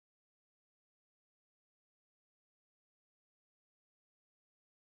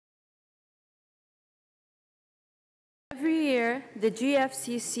the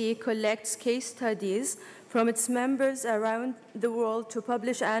GFCC collects case studies from its members around the world to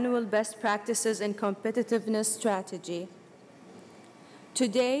publish annual best practices in competitiveness strategy.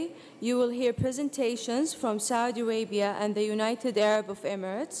 Today, you will hear presentations from Saudi Arabia and the United Arab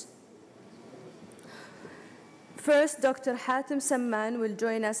Emirates. First, Dr. Hatem Samman will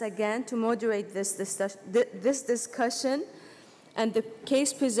join us again to moderate this discussion. And the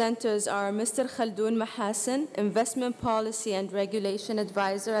case presenters are Mr. Khaldon Mahasen, Investment Policy and Regulation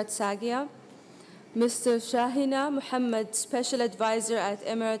Advisor at SAGIA, Mr. Shaheena Mohamed, Special Advisor at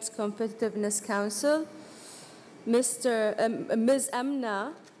Emirates Competitiveness Council, Ms.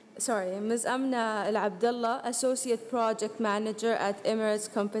 Amna Abdullah, Associate Project Manager at Emirates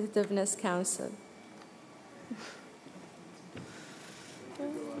Competitiveness Council.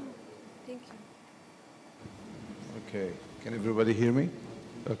 Thank you. Okay. Can everybody hear me?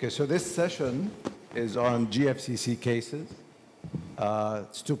 Okay, so this session is on GFCC cases.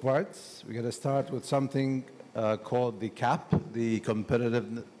 It's two parts. We're going to start with something called the CAP, the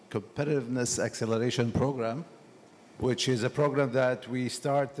Competitiveness Acceleration Program, which is a program that we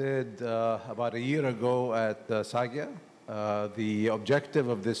started about a year ago at SAGIA. The objective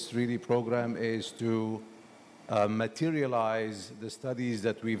of this program is to materialize the studies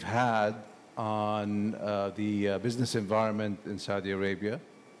that we've had on the business environment in Saudi Arabia.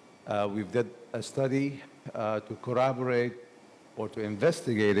 We've did a study to corroborate or to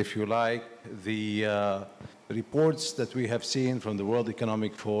investigate, if you like, the reports that we have seen from the World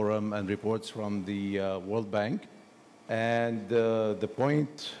Economic Forum and reports from the World Bank. And the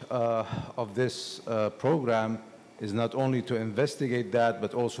point of this program is not only to investigate that,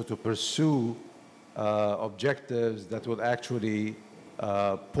 but also to pursue objectives that will actually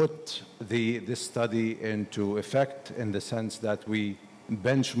put this study into effect, in the sense that we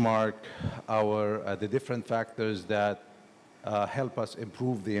benchmark the different factors that help us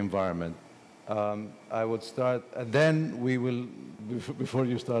improve the environment. I would start, and then we will, before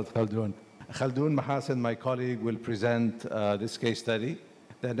you start, Khaldon Mahasen, my colleague, will present this case study.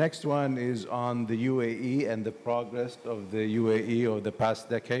 The next one is on the UAE and the progress of the UAE over the past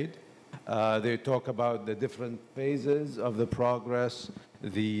decade. They talk about the different phases of the progress,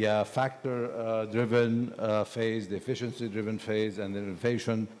 the factor-driven phase, the efficiency-driven phase, and the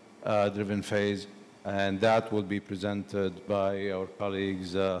innovation-driven phase. And that will be presented by our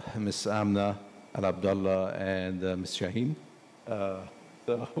colleagues, Ms. Amna, Abdullah, and Ms. Shaheena.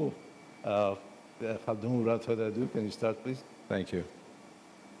 Khaldon, without further ado, can you start, please? Thank you.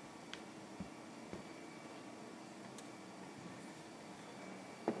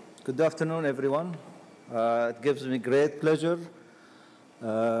 Good afternoon, everyone. It gives me great pleasure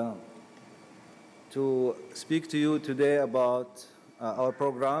to speak to you today about our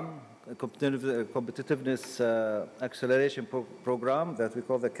program, Competitiveness Acceleration Program that we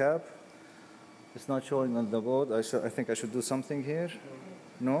call the CAP. It's not showing on the board. I think I should do something here.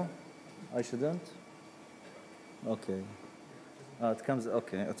 No? I shouldn't? Okay. It comes,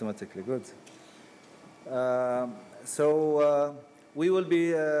 okay, automatically. Good. We will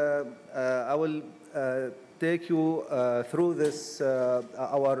be, I will take you through this,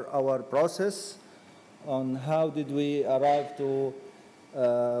 our process on how did we arrive to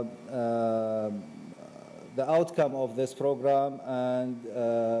the outcome of this program, and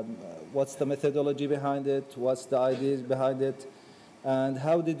what's the methodology behind it, what's the ideas behind it, and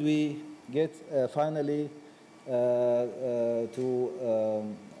how did we get finally to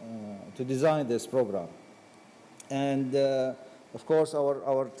design this program. And of course,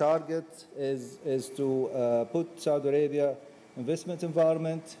 our target is to put Saudi Arabia investment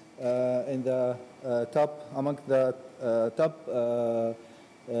environment in the top, among the top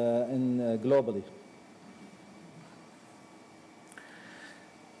globally.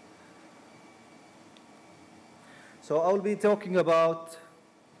 So I'll be talking about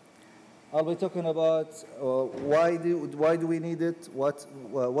why do we need it?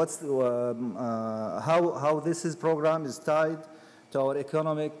 How this program is tied to our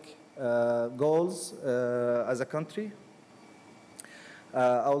economic goals as a country.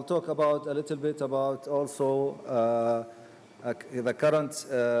 I'll talk about a little bit about also the current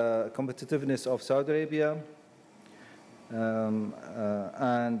competitiveness of Saudi Arabia,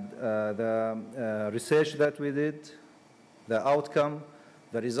 and the research that we did, the outcome,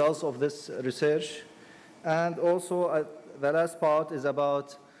 the results of this research, and also the last part is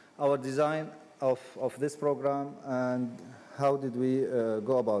about our design of this program and how did we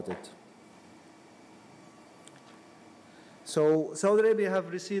go about it. So Saudi Arabia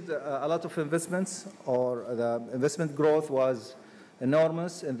have received a lot of investments, or the investment growth was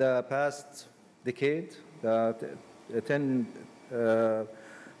enormous in the past decade, the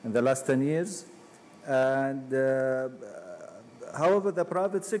in the last 10 years. And however, the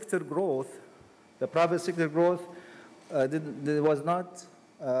private sector growth was not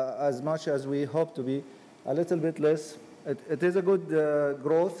as much as we hoped to be, a little bit less. It is a good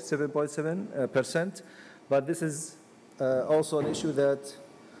growth, 7.7%, but this is also an issue that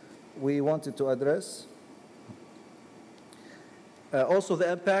we wanted to address. Also,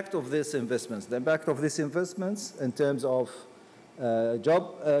 the impact of these investments, in terms of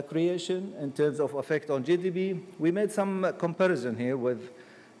job creation, in terms of effect on GDP. We made some comparison here with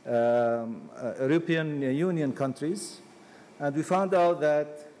European Union countries, and we found out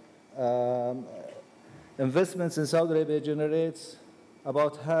that investments in Saudi Arabia generates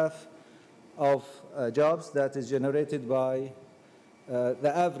about half of jobs that is generated by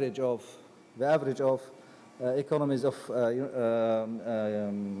the average of economies of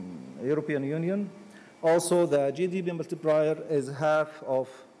European Union. Also, the GDP multiplier is half of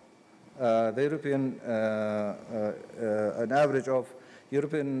the European, an average of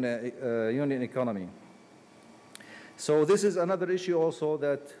European Union economy. So this is another issue also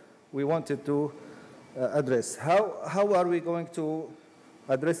that we wanted to address. How are we going to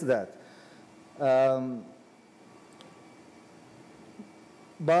address that?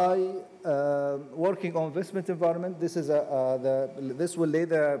 By working on investment environment, this will lay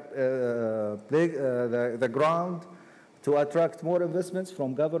the ground to attract more investments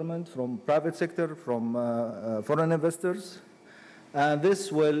from government, from private sector, from foreign investors. And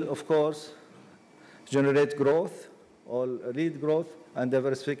this will, of course, generate growth, or lead growth and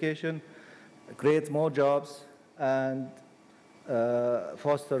diversification, create more jobs, and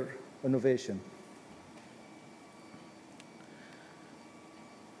foster innovation.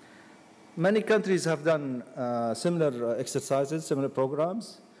 Many countries have done similar exercises, similar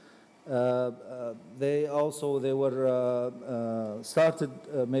programs. They were started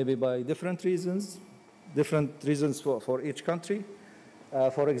maybe by different reasons for each country.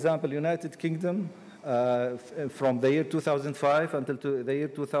 For example, United Kingdom, from the year 2005 until the year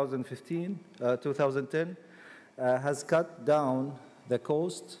 2010, has cut down the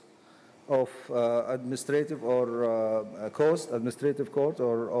cost of administrative court,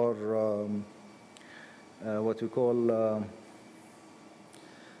 or what we call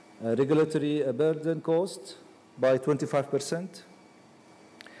regulatory regulatory burden cost by 25%.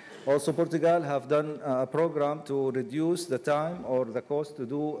 Also, Portugal have done a program to reduce the time or the cost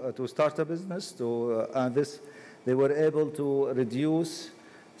to start a business. And they were able to reduce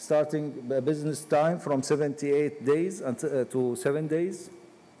starting a business time from 78 days to 7 days.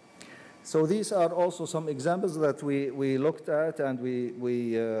 So these are also some examples that we looked at and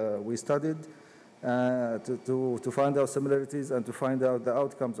we studied to find out similarities and to find out the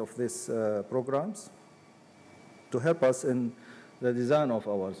outcomes of these programs to help us in the design of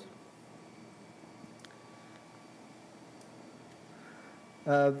ours.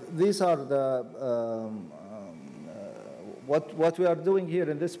 These are the what we are doing here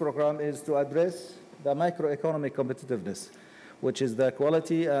in this program is to address the microeconomic competitiveness, which is the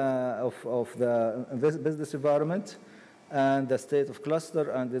quality of the business environment and the state of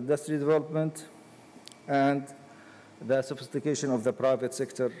cluster and industry development and the sophistication of the private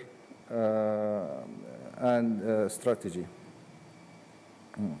sector and strategy.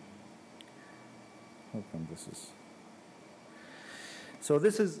 How come this is? So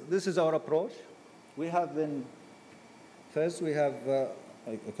this is our approach. We have been first. We have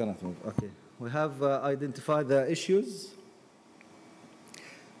I cannot move. Okay. We have identified the issues.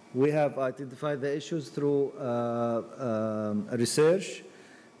 We have identified the issues through research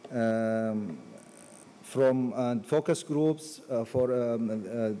from focus groups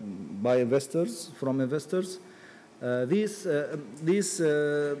by investors, from investors. These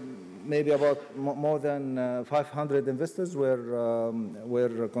maybe about more than 500 investors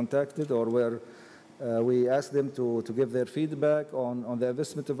were contacted, or we asked them to give their feedback on the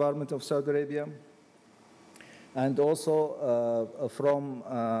investment environment of Saudi Arabia. And also from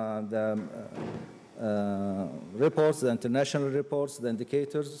the reports, the international reports, the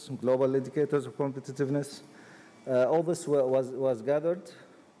indicators, global indicators of competitiveness. All this was gathered,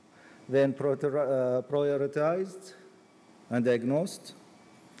 then prioritized and diagnosed.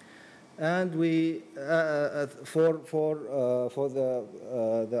 And we, for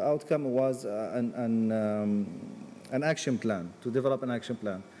the outcome was an action plan, to develop an action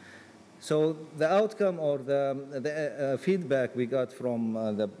plan. So the outcome or the feedback we got from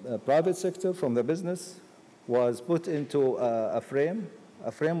the private sector, from the business, was put into a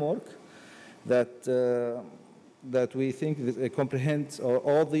framework that we think comprehends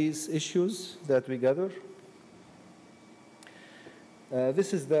all these issues that we gather.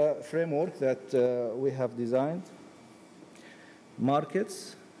 This is the framework that we have designed.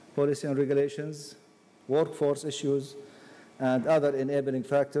 Markets, policy and regulations, workforce issues, and other enabling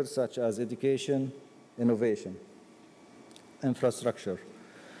factors such as education, innovation, infrastructure.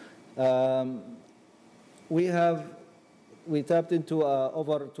 We tapped into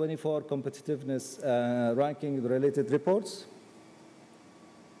over 24 competitiveness ranking related reports.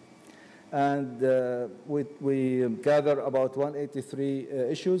 And we gather about 183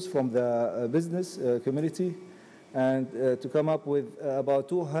 issues from the business community, and to come up with about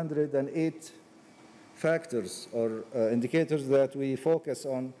 208 factors or indicators that we focus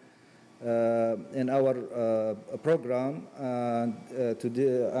on in our program and to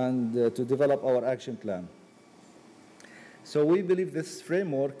develop our action plan. So we believe this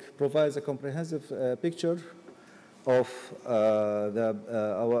framework provides a comprehensive picture of the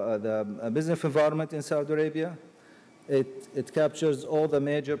business environment in Saudi Arabia. It captures all the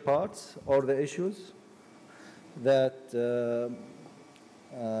major parts or the issues that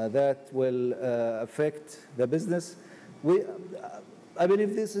will affect the business. I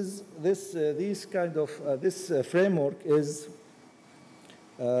believe this framework is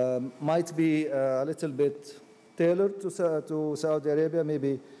might be a little bit tailored to Saudi Arabia.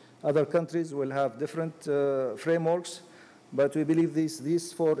 Maybe other countries will have different frameworks, but we believe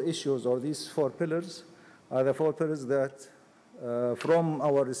these 4 issues or these 4 pillars are the 4 pillars that, from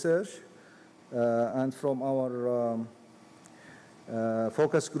our research and from our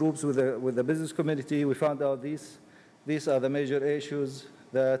focus groups with the business community, we found out these are the major issues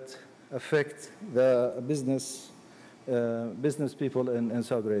that affect the business people in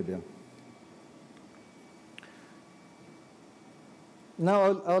Saudi Arabia.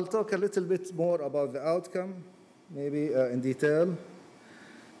 Now I'll talk a little bit more about the outcome, maybe in detail.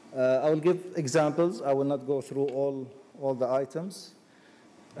 I will give examples. I will not go through all the items.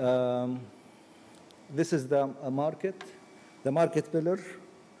 This is the market pillar.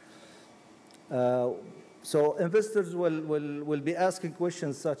 So investors will be asking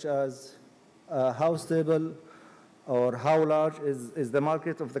questions such as how stable or how large is the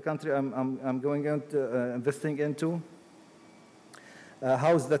market of the country I'm going into investing into.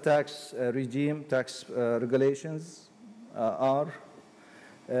 How's the tax regime, tax regulations are?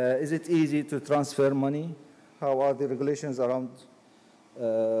 Is it easy to transfer money? How are the regulations around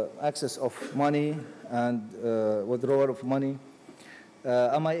access of money and withdrawal of money?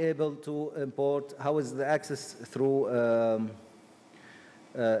 Am I able to import? How is the access through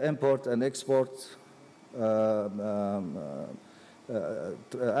import and export,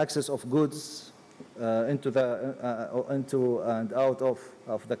 access of goods into and out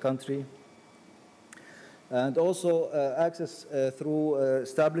of the country, and also access through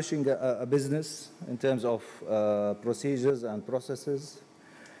establishing a business in terms of procedures and processes.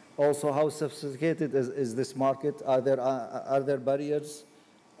 Also, how sophisticated is this market? Are there barriers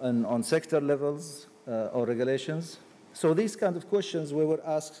on sector levels or regulations? So these kind of questions we were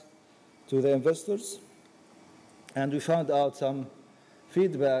asked to the investors, and we found out some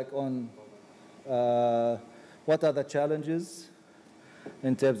feedback on what are the challenges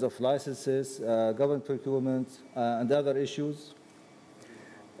in terms of licenses, government procurement, and other issues.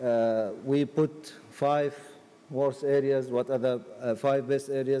 We put 5 worst areas. What are the 5 best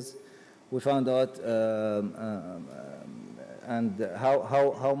areas? We found out and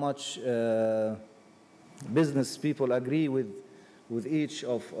how much business people agree with each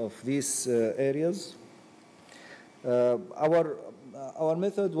of these areas. Our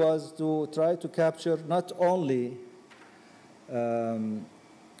method was to try to capture not only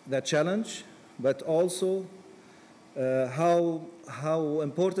the challenge, but also how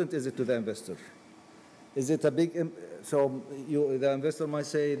important is it to the investor? Is it a big? So the investor might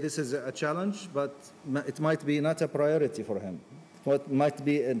say this is a challenge, but it might be not a priority for him. It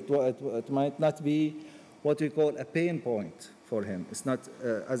might not be what we call a pain point for him. It's not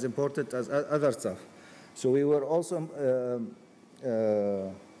as important as other stuff. So we were also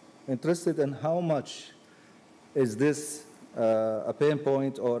interested in how much is this a pain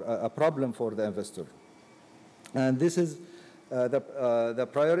point or a problem for the investor. And this is the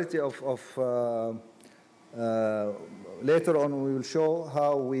priority of later on we will show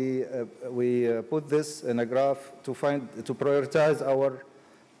how we put this in a graph to prioritize our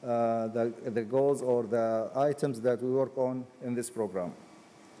the goals or the items that we work on in this program.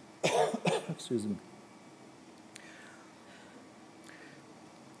 Excuse me.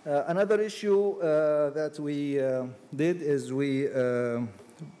 Another issue that we did is we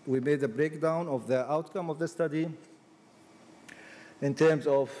made a breakdown of the outcome of the study in terms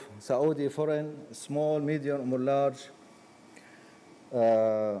of Saudi foreign, small, medium, or large.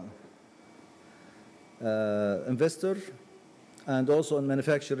 investor, and also in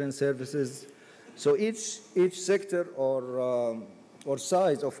manufacturing services. So each sector or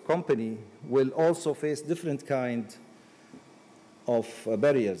size of company will also face different kind of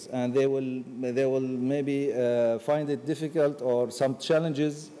barriers, and they will maybe find it difficult, or some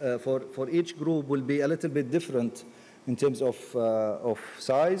challenges for each group will be a little bit different in terms of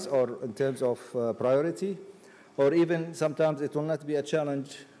size, or in terms of priority, or even sometimes it will not be a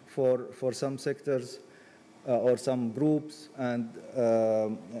challenge for some sectors or some groups, and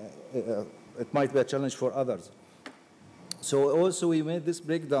it might be a challenge for others. So also we made this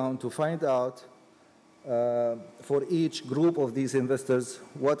breakdown to find out for each group of these investors,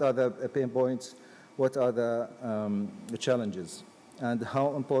 what are the pain points, what are the challenges, and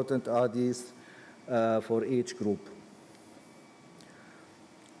how important are these for each group.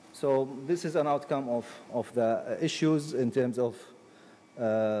 So this is an outcome of the issues in terms of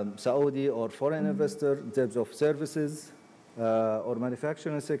Saudi or foreign investor, in terms of services or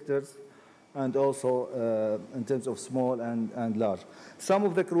manufacturing sectors, and also in terms of small and large. Some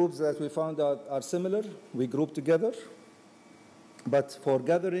of the groups that we found out are similar. We group together. But for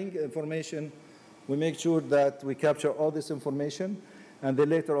gathering information, we make sure that we capture all this information, and then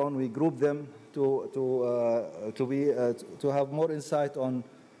later on we group them to have more insight on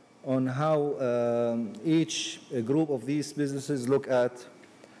how each group of these businesses look at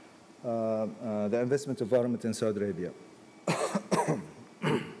the investment environment in Saudi Arabia.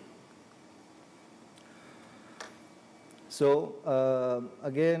 So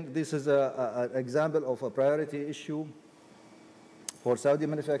again, this is an example of a priority issue for Saudi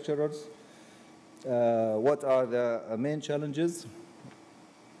manufacturers. What are the main challenges?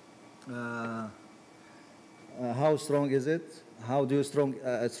 How strong is it? How do you strong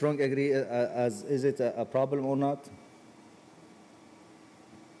agree as is it a problem or not?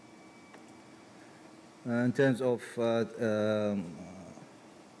 In terms of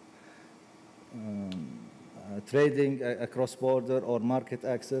trading across border or market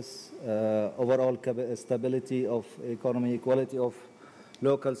access, overall stability of economy, quality of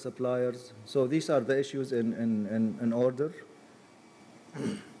local suppliers. So these are the issues in order.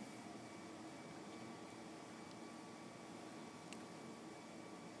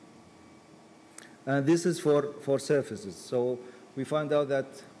 And this is for services. So we found out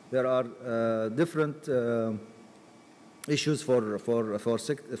that there are different issues for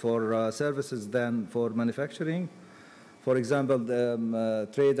services than for manufacturing. For example, the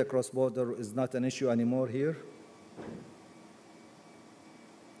trade across border is not an issue anymore here.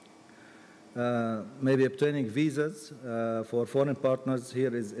 Maybe obtaining visas for foreign partners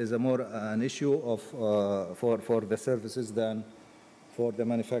here is a more an issue of for the services than for the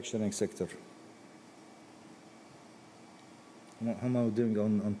manufacturing sector. How am I doing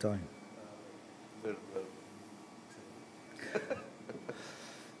on time?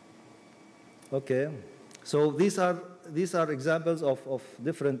 Okay, so these are examples of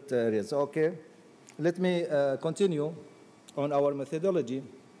different areas. Okay, let me continue on our methodology.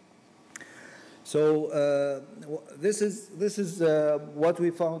 So this is what we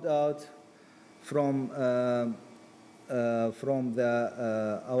found out from our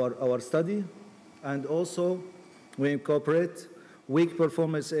study, and also we incorporate weak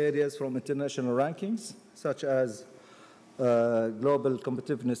performance areas from international rankings, such as Global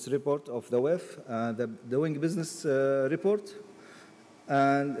Competitiveness Report of the WEF, the Doing Business Report,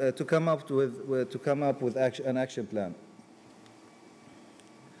 and to come up with an action plan.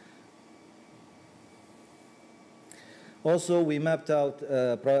 Also, we mapped out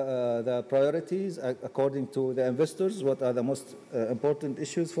the priorities according to the investors, what are the most important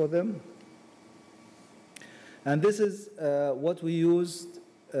issues for them. And this is what we used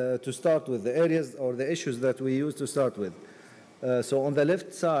to start with, the areas or the issues that we used to start with. So on the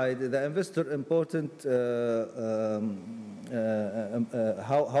left side, the investor important,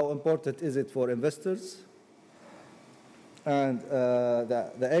 how important is it for investors? And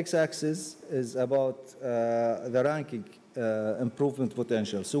the x-axis is about the ranking improvement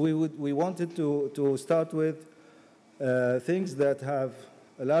potential. So we wanted to start with things that have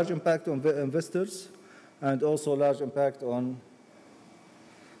a large impact on the investors, and also large impact on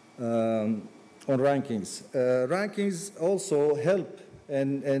rankings. Rankings also help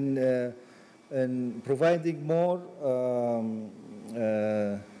in providing more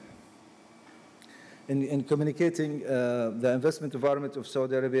in communicating the investment environment of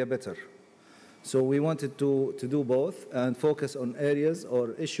Saudi Arabia better. So we wanted to do both and focus on areas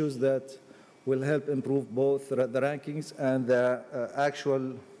or issues that will help improve both the rankings and the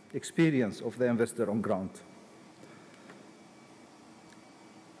actual experience of the investor on ground.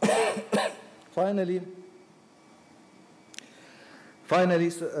 Finally,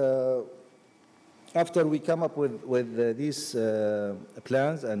 after we come up with these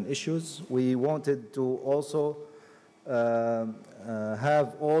plans and issues, we wanted to also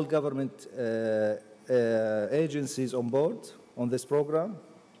have all government agencies on board on this program.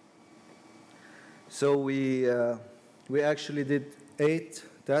 So we actually did 8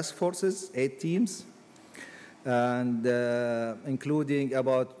 task forces, 8 teams, and including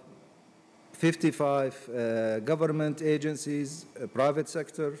about 55 government agencies, private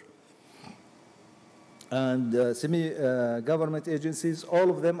sector, and semi-government agencies.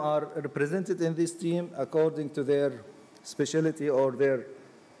 All of them are represented in this team according to their specialty or their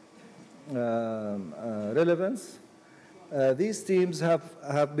relevance. These teams have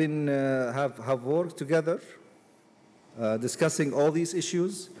worked together, discussing all these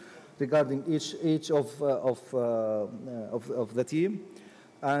issues regarding each of the team,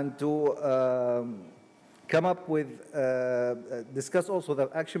 and to come up with, discuss also the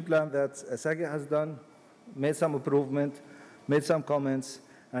action plan that SAGIA has done, made some improvement, made some comments,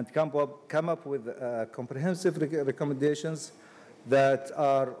 and come up with comprehensive recommendations that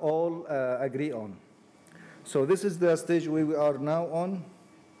are all agree on. So this is the stage we are now on,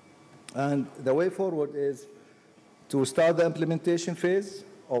 and the way forward is to start the implementation phase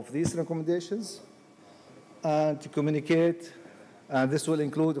of these recommendations and to communicate, and this will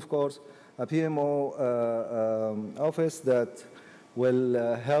include, of course, a PMO office that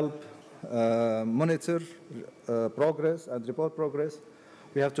will help monitor progress and report progress.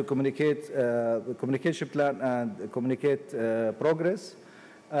 We have to communicate the communication plan and communicate progress,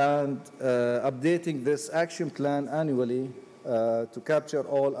 and updating this action plan annually to capture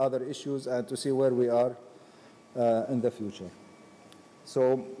all other issues and to see where we are in the future.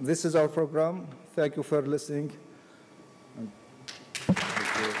 So this is our program. Thank you for listening.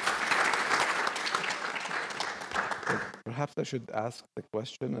 Perhaps I should ask the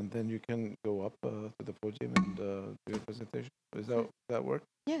question, and then you can go up to the podium and do your presentation. Does that work?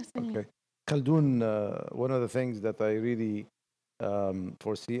 Yes. Okay. Khaldon, one of the things that I really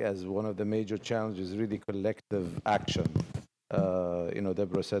foresee as one of the major challenges is really collective action.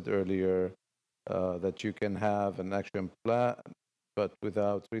 Deborah said earlier that you can have an action plan, but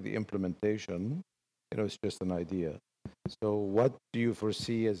without really implementation, it's just an idea. So what do you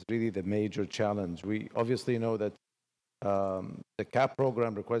foresee as really the major challenge? We obviously know that the CAP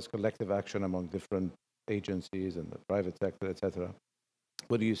program requires collective action among different agencies and the private sector, etc.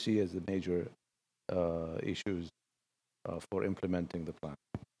 What do you see as the major issues for implementing the plan?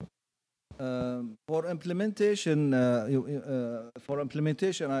 For implementation, I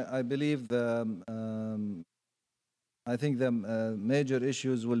believe I think the major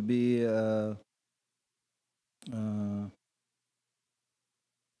issues will be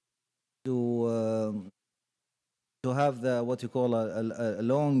to have the what you call a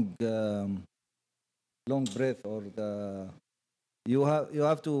long breath, or you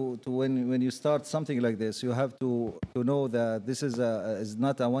have to when you start something like this, you have to know that this is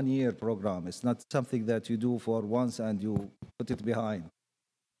not a one-year program. It's not something that you do for once and you put it behind.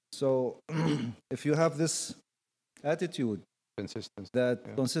 So if you have this attitude,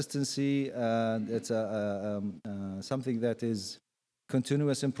 consistency, and it's something that is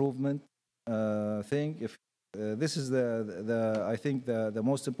continuous improvement thing. If this is I think the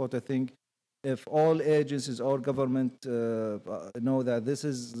most important thing. If all agencies or government know that this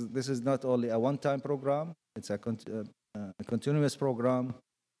is not only a one-time program, it's a continuous program.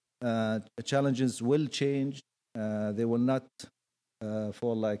 Challenges will change. They will not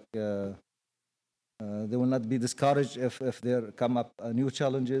fall like. They will not be discouraged if there come up new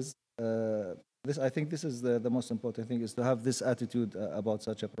challenges. I think this is the most important thing, is to have this attitude about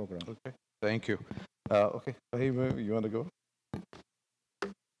such a program. Okay, thank you. Okay, Hatem, you want to go?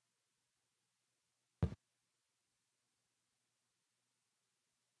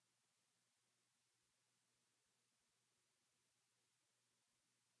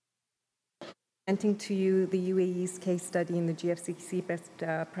 Presenting to you the UAE's case study in the GFCC best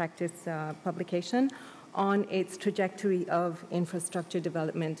practice publication on its trajectory of infrastructure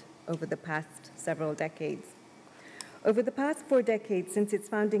development over the past several decades. Over the past 4 decades, since its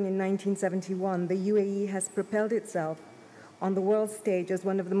founding in 1971, the UAE has propelled itself on the world stage as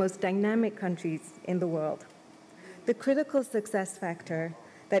one of the most dynamic countries in the world. The critical success factor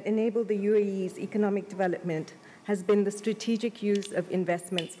that enabled the UAE's economic development has been the strategic use of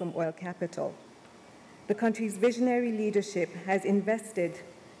investments from oil capital. The country's visionary leadership has invested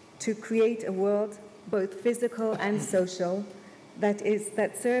to create a world, both physical and social, that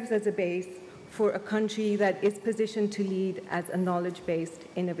serves as a base for a country that is positioned to lead as a knowledge-based,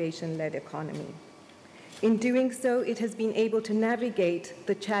 innovation-led economy. In doing so, it has been able to navigate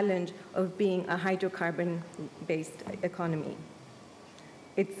the challenge of being a hydrocarbon-based economy.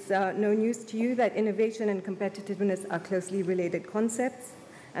 It's no news to you that innovation and competitiveness are closely related concepts,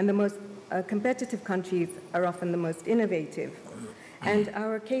 and the most competitive countries are often the most innovative. And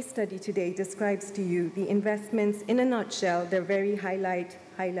our case study today describes to you the investments in a nutshell. They're very high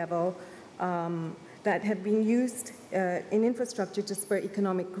level, that have been used in infrastructure to spur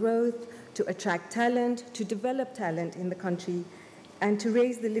economic growth, to attract talent, to develop talent in the country, and to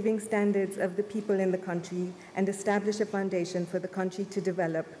raise the living standards of the people in the country and establish a foundation for the country to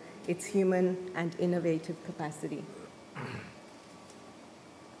develop its human and innovative capacity.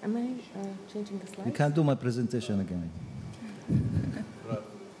 Am I changing the slide? You can't do my presentation again.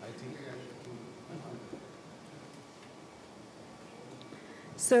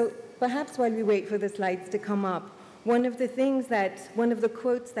 So perhaps while we wait for the slides to come up, one of the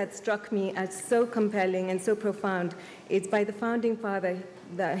quotes that struck me as so compelling and so profound is by the founding father,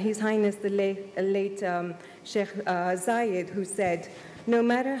 His Highness the late Sheikh Zayed, who said, "No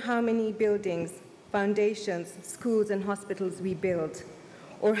matter how many buildings, foundations, schools, and hospitals we build,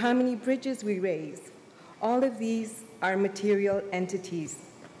 or how many bridges we raise, all of these are material entities.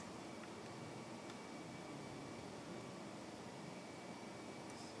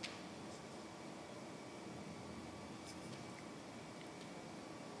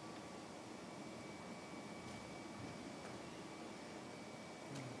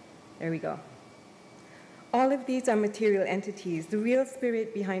 There we go. All of these are material entities. The real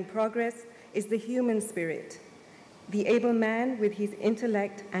spirit behind progress is the human spirit, the able man with his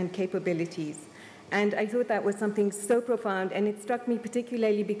intellect and capabilities." And I thought that was something so profound, and it struck me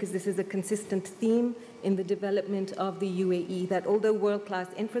particularly because this is a consistent theme in the development of the UAE, that although world-class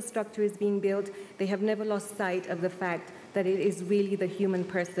infrastructure is being built, they have never lost sight of the fact that it is really the human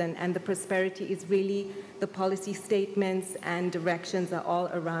person, and the prosperity is really the policy statements and directions are all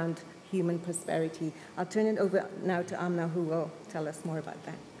around human prosperity. I'll turn it over now to Amna, who will tell us more about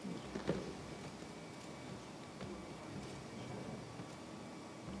that.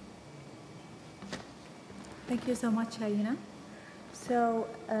 Thank you so much, Shaheena. So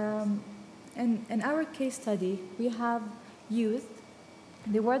in our case study, we have used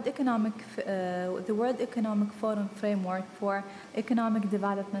the World Economic Forum framework for economic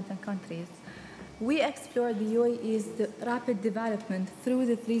development in countries. We explored the UAE's rapid development through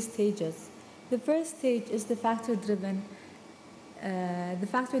the 3 stages. The first stage is the factor-driven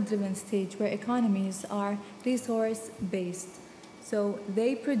stage, where economies are resource-based. So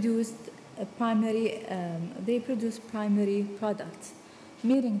they produce primary products,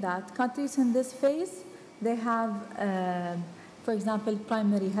 meaning that countries in this phase, they have, for example,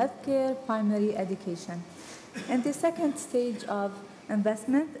 primary healthcare, primary education. And the second stage of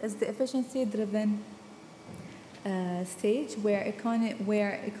investment is the efficiency-driven stage, where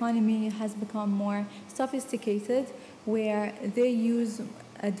economy has become more sophisticated, where they use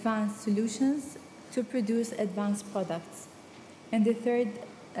advanced solutions to produce advanced products. And the third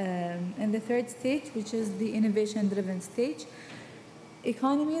stage, which is the innovation-driven stage,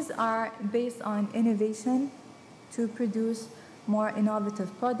 economies are based on innovation to produce more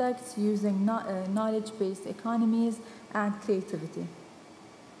innovative products using knowledge-based economies and creativity.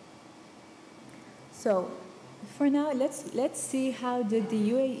 So, for now, let's see how did the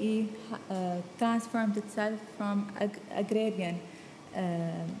UAE transformed itself from agrarian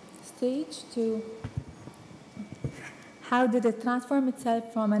stage to how did it transform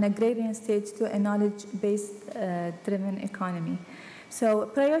itself from an agrarian stage to a knowledge-based driven economy. So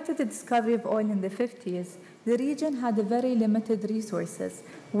prior to the discovery of oil in the 50s, the region had a very limited resources,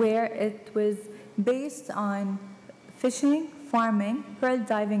 where it was based on fishing, farming, pearl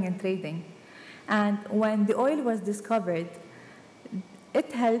diving, and trading. And when the oil was discovered,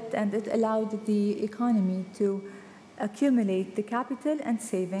 it helped and it allowed the economy to accumulate the capital and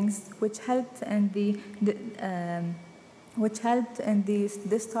savings, which helped in the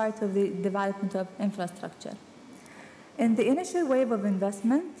start of the development of infrastructure. In the initial wave of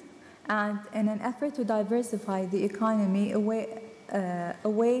investment, and in an effort to diversify the economy away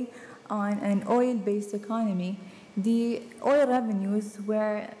on an oil-based economy, the oil revenues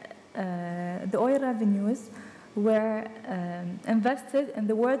were invested in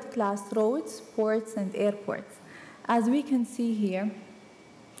the world-class roads, ports, and airports. As we can see here,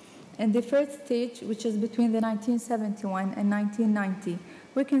 in the first stage, which is between the 1971 and 1990,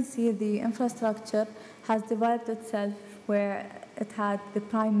 we can see the infrastructure has developed itself, where it had the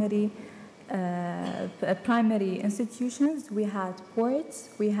primary institutions. We had ports,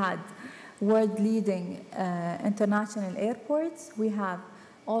 we had world-leading international airports. We have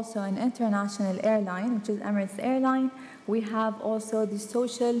also an international airline, which is Emirates Airline. We have also the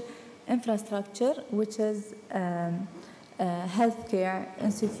social infrastructure, which is healthcare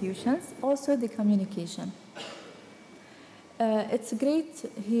institutions, also the communication. It's great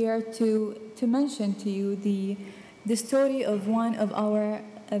here to mention to you the story of one of our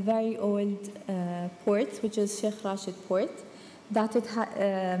very old ports, which is Sheikh Rashid Port, that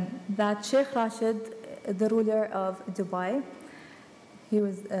Sheikh Rashid, the ruler of Dubai, he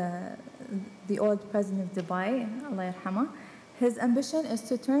was the old president of Dubai, Allah yarhamah. His ambition is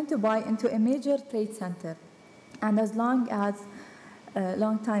to turn Dubai into a major trade center. And as long as a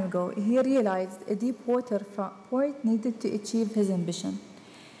long time ago, he realized a deep water port needed to achieve his ambition.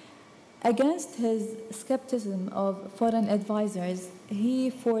 Against his skepticism of foreign advisors, he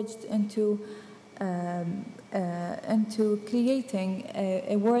forged into creating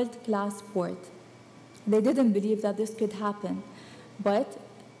a world-class port. They didn't believe that this could happen, but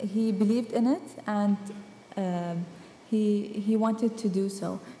he believed in it, and he wanted to do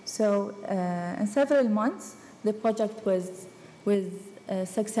so. So in several months, the project was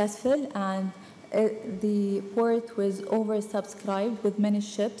successful, and the port was oversubscribed with many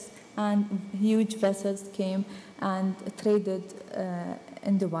ships, and huge vessels came and traded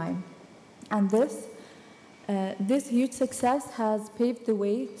in Dubai. And this huge success has paved the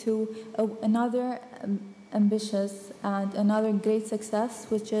way to another ambitious and another great success,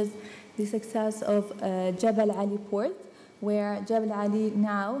 which is the success of Jebel Ali Port, where Jebel Ali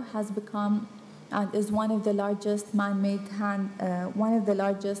now has become and is one of the largest man-made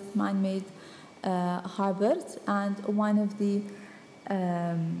harbors, and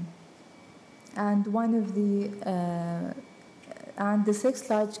the sixth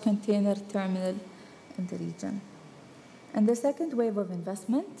large container terminal in the region. And the second wave of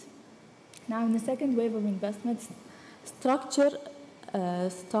investment. Now, in the second wave of investment, stock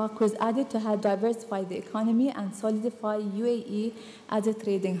was added to help diversify the economy and solidify UAE as a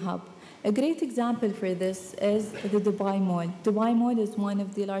trading hub. A great example for this is the Dubai Mall. Dubai Mall is one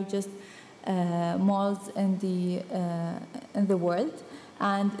of the largest malls in the world,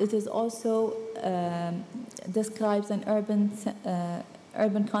 and it is also describes an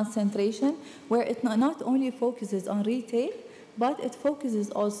urban concentration where it not only focuses on retail, but it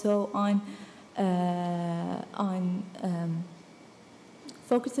focuses also on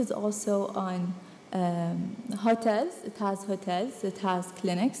hotels. It has hotels. It has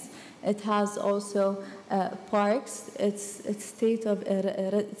clinics. It has also parks. It's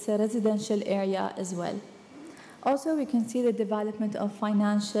a residential area as well. Also, we can see the development of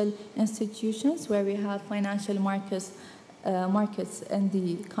financial institutions where we have financial markets in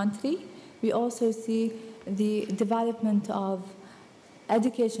the country. We also see the development of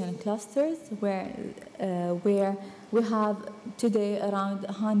education clusters where we have today around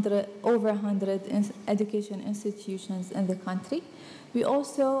over 100 education institutions in the country. We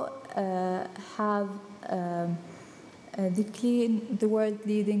also have the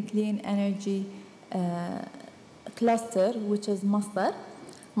world-leading clean energy cluster, which is Masdar.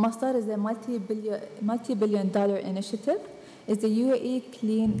 Masdar is a multi-billion-dollar initiative. It's a UAE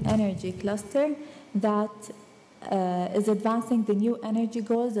clean energy cluster that is advancing the new energy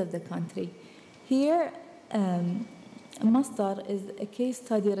goals of the country. Here, Masdar is a case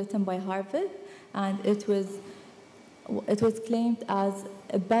study written by Harvard, and it was claimed as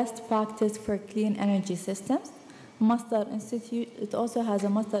a best practice for clean energy systems. It also has a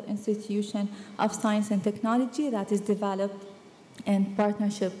Masdar Institution of Science and Technology that is developed in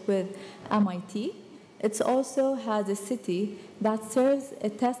partnership with MIT. It also has a city that serves a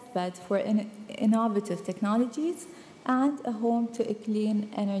test bed for innovative technologies and a home to clean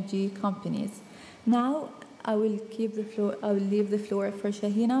energy companies. Now, I will leave the floor for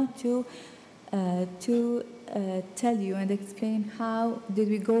Shaheena to tell you and explain how did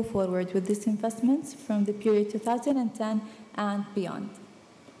we go forward with these investments from the period 2010 and beyond.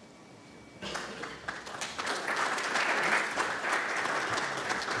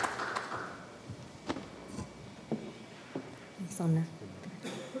 Amna.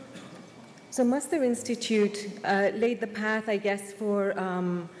 So Masdar Institute laid the path, I guess, for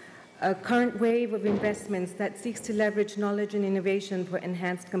a current wave of investments that seeks to leverage knowledge and innovation for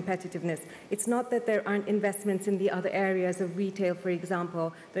enhanced competitiveness. It's not that there aren't investments in the other areas of retail, for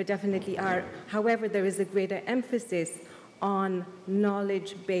example. There definitely are. However, there is a greater emphasis on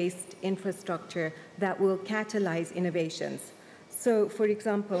knowledge-based infrastructure that will catalyze innovations. So, for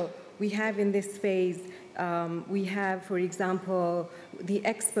example, we have in this phase We have, for example, the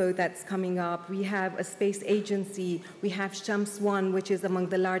Expo that's coming up. We have a space agency. We have Shams 1, which is among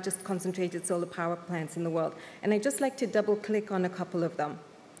the largest concentrated solar power plants in the world. And I'd just like to double click on a couple of them.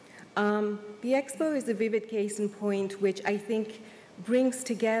 The Expo is a vivid case in point, which I think brings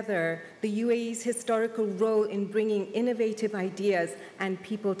together the UAE's historical role in bringing innovative ideas and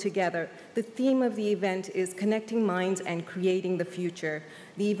people together. The theme of the event is connecting minds and creating the future.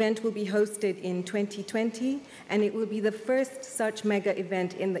 The event will be hosted in 2020, and it will be the first such mega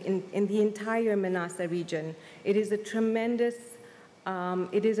event in the entire Manasa region. It is a tremendous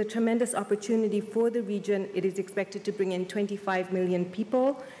opportunity for the region. It is expected to bring in 25 million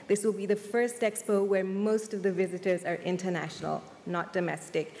people. This will be the first expo where most of the visitors are international, not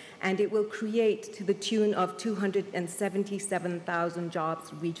domestic. And it will create to the tune of 277,000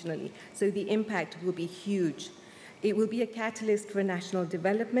 jobs regionally. So the impact will be huge. It will be a catalyst for national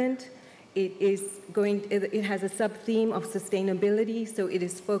development. It has a sub-theme of sustainability, so it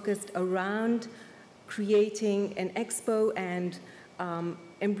is focused around creating an expo and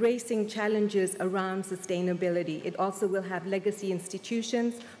embracing challenges around sustainability. It also will have legacy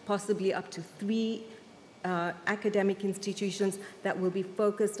institutions, possibly up to 3 academic institutions that will be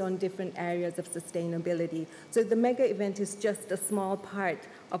focused on different areas of sustainability. So the mega event is just a small part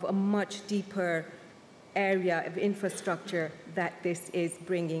of a much deeper area of infrastructure that this is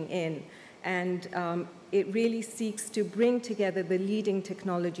bringing in. And it really seeks to bring together the leading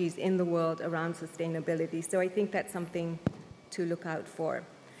technologies in the world around sustainability. So I think that's something to look out for.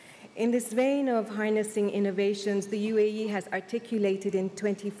 In this vein of harnessing innovations, the UAE has articulated in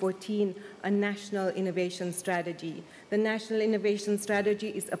 2014 a national innovation strategy. The national innovation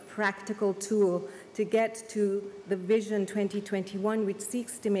strategy is a practical tool to get to the Vision 2021, which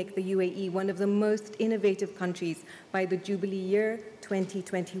seeks to make the UAE one of the most innovative countries by the Jubilee year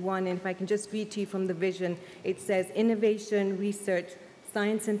 2021. And if I can just read to you from the vision, it says, innovation, research,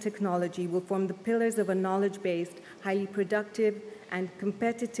 science and technology will form the pillars of a knowledge-based, highly productive, and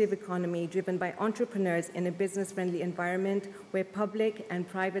competitive economy driven by entrepreneurs in a business-friendly environment where public and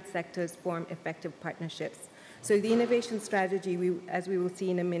private sectors form effective partnerships. So the innovation strategy, as we will see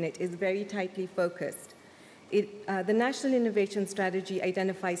in a minute, is very tightly focused. The National Innovation Strategy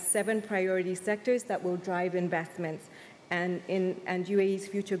identifies 7 priority sectors that will drive investments and UAE's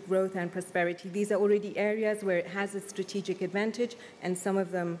future growth and prosperity. These are already areas where it has a strategic advantage, and some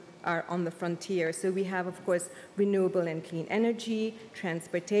of them are on the frontier. So we have, of course, renewable and clean energy,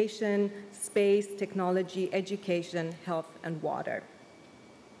 transportation, space, technology, education, health, and water.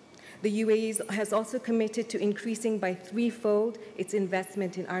 The UAE has also committed to increasing by 3-fold its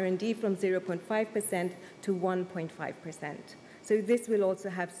investment in R&D from 0.5% to 1.5%. So this will also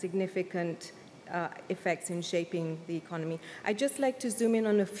have significant effects in shaping the economy. I'd just like to zoom in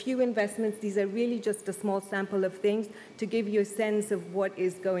on a few investments. These are really just a small sample of things to give you a sense of what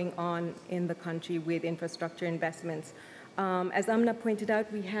is going on in the country with infrastructure investments. As Amna pointed out,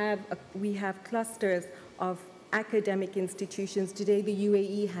 we have clusters of academic institutions. Today, the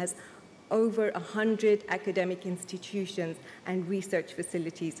UAE has over 100 academic institutions and research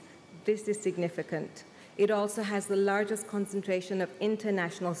facilities. This is significant. It also has the largest concentration of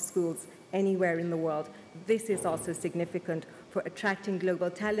international schools anywhere in the world. This is also significant for attracting global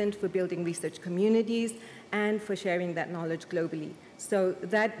talent, for building research communities, and for sharing that knowledge globally. So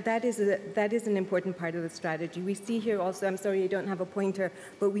that is an important part of the strategy. We see here also, I'm sorry I don't have a pointer,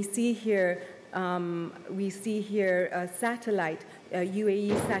 but we see here a satellite,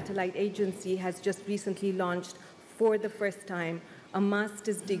 UAE Satellite Agency has just recently launched for the first time a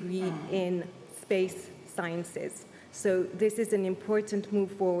master's degree in space sciences. So this is an important move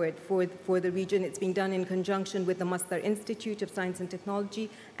forward for the region. It's being done in conjunction with the Masdar Institute of Science and Technology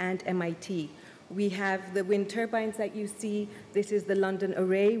and MIT. We have the wind turbines that you see. This is the London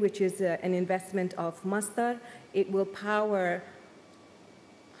Array, which is an investment of Masdar. It will power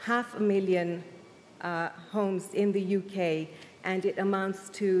 500,000 homes in the UK, and it amounts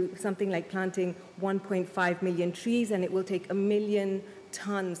to something like planting 1.5 million trees, and it will take 1 million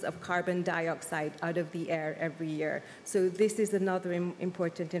tons of carbon dioxide out of the air every year. So this is another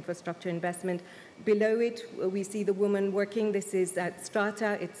important infrastructure investment. Below it, we see the woman working. This is at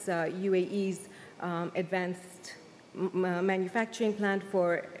Strata. It's UAE's advanced manufacturing plant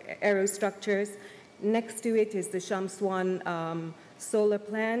for aerostructures. Next to it is the Shams 1 solar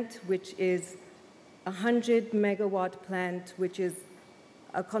plant, which is a 100-megawatt plant, which is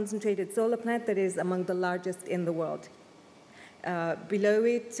a concentrated solar plant that is among the largest in the world. Below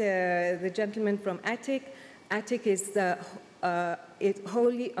it, the gentleman from Attic. Attic is it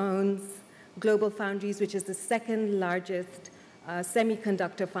wholly owns Global Foundries, which is the second largest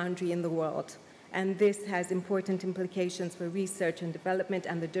semiconductor foundry in the world. And this has important implications for research and development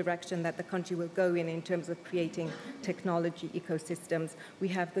and the direction that the country will go in terms of creating technology ecosystems. We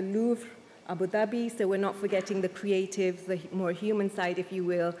have the Louvre, Abu Dhabi, so we're not forgetting the creative, the more human side, if you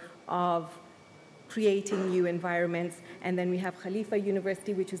will, of creating new environments. And then we have Khalifa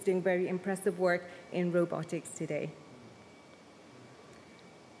University, which is doing very impressive work in robotics today.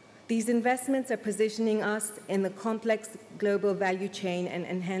 These investments are positioning us in the complex global value chain and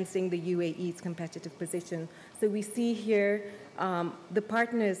enhancing the UAE's competitive position. So we see here the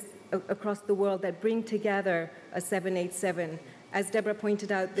partners across the world that bring together a 787. As Deborah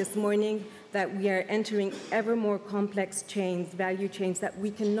pointed out this morning, that we are entering ever more complex chains, value chains, that we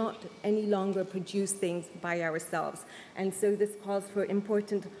cannot any longer produce things by ourselves. And so this calls for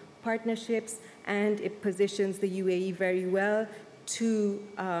important partnerships, and it positions the UAE very well to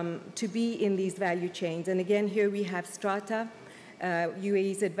be in these value chains. And again, here we have Strata,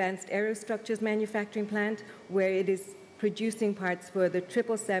 UAE's advanced aerostructures manufacturing plant, where it is producing parts for the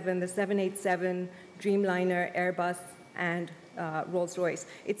 777, the 787, Dreamliner, Airbus, and Rolls-Royce.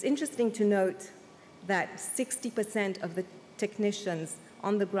 It's interesting to note that 60% of the technicians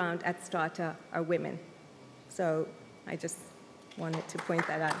on the ground at Strata are women. So I just wanted to point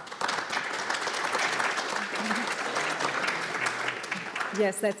that out.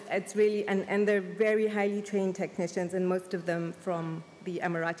 Yes, it's really, and they're very highly trained technicians, and most of them from the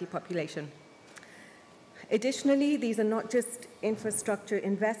Emirati population. Additionally, these are not just infrastructure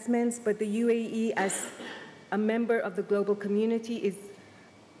investments, but the UAE, as a member of the global community,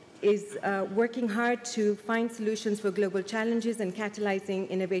 is working hard to find solutions for global challenges and catalyzing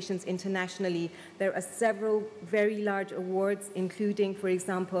innovations internationally. There are several very large awards, including, for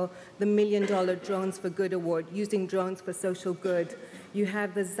example, the $1 Million Drones for Good Award, using drones for social good. You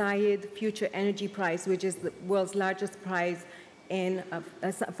have the Zayed Future Energy Prize, which is the world's largest prize in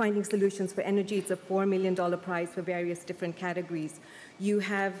finding solutions for energy. It's a $4 million prize for various different categories. You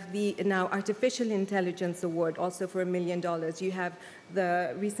have the now Artificial Intelligence Award, also for $1 million. You have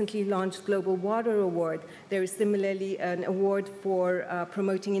the recently launched Global Water Award. There is similarly an award for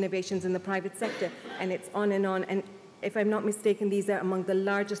promoting innovations in the private sector, and it's on and on. And if I'm not mistaken, these are among the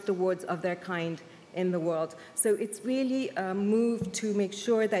largest awards of their kind in the world. So it's really a move to make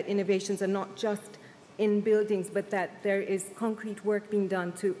sure that innovations are not just in buildings, but that there is concrete work being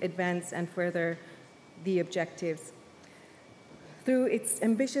done to advance and further the objectives. Through its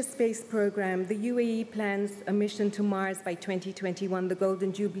ambitious space program, the UAE plans a mission to Mars by 2021, the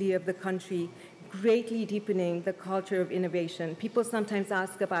golden jubilee of the country, greatly deepening the culture of innovation. People sometimes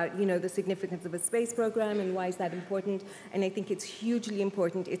ask about, the significance of a space program and why is that important, and I think it's hugely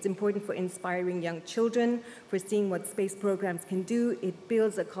important. It's important for inspiring young children, for seeing what space programs can do. It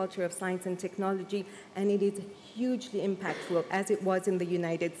builds a culture of science and technology, and it is hugely impactful, as it was in the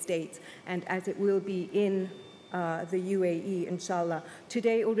United States, and as it will be in the UAE, inshallah.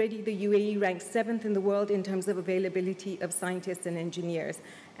 Today, already the UAE ranks 7th in the world in terms of availability of scientists and engineers,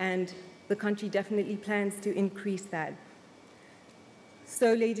 and the country definitely plans to increase that.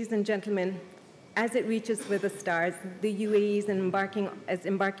 So, ladies and gentlemen, as it reaches for the stars, the UAE is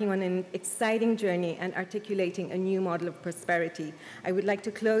embarking on an exciting journey and articulating a new model of prosperity. I would like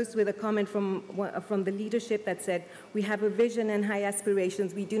to close with a comment from the leadership that said, "We have a vision and high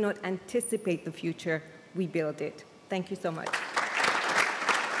aspirations. We do not anticipate the future, we build it." Thank you so much.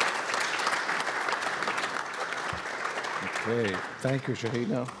 Okay, thank you,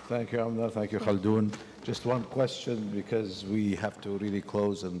 Shaheena. Thank you, Amna. Thank you, Khaldon. Just one question, because we have to really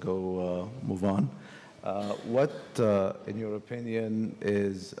close and go move on. What, in your opinion,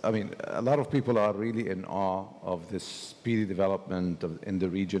 a lot of people are really in awe of this speedy development in the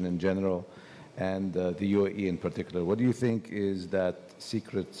region in general, and the UAE in particular. What do you think is that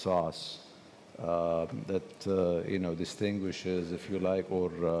secret sauce that distinguishes, if you like,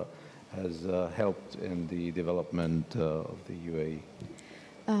 or has helped in the development of the UAE?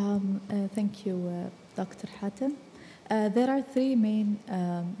 Thank you, Dr. Hatem. There are three main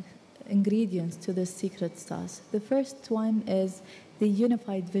ingredients to the secret sauce. The first one is the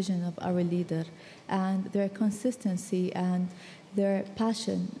unified vision of our leader and their consistency and their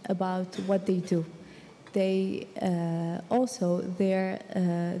passion about what they do. They also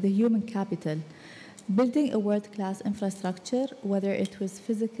the human capital. Building a world-class infrastructure, whether it was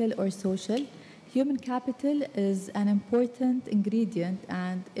physical or social, human capital is an important ingredient,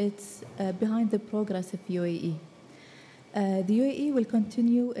 and it's behind the progress of UAE. The UAE will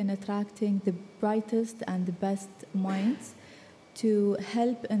continue in attracting the brightest and the best minds to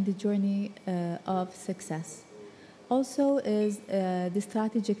help in the journey of success. Also is the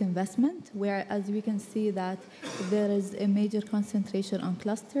strategic investment, where, as we can see, that there is a major concentration on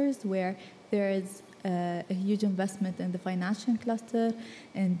clusters where there is a huge investment in the financial cluster,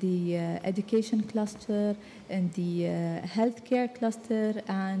 in the education cluster, in the healthcare cluster,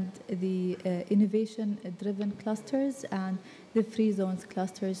 and the innovation-driven clusters, and the free zones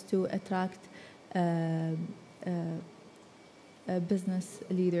clusters to attract business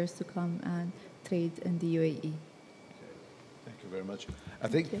leaders to come and trade in the UAE. Thank you very much. I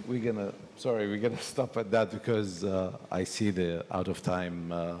think we're gonna stop at that because I see the out of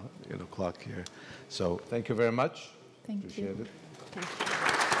time clock here. So thank you very much. Thank you. Appreciate it.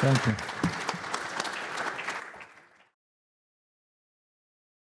 Thank you.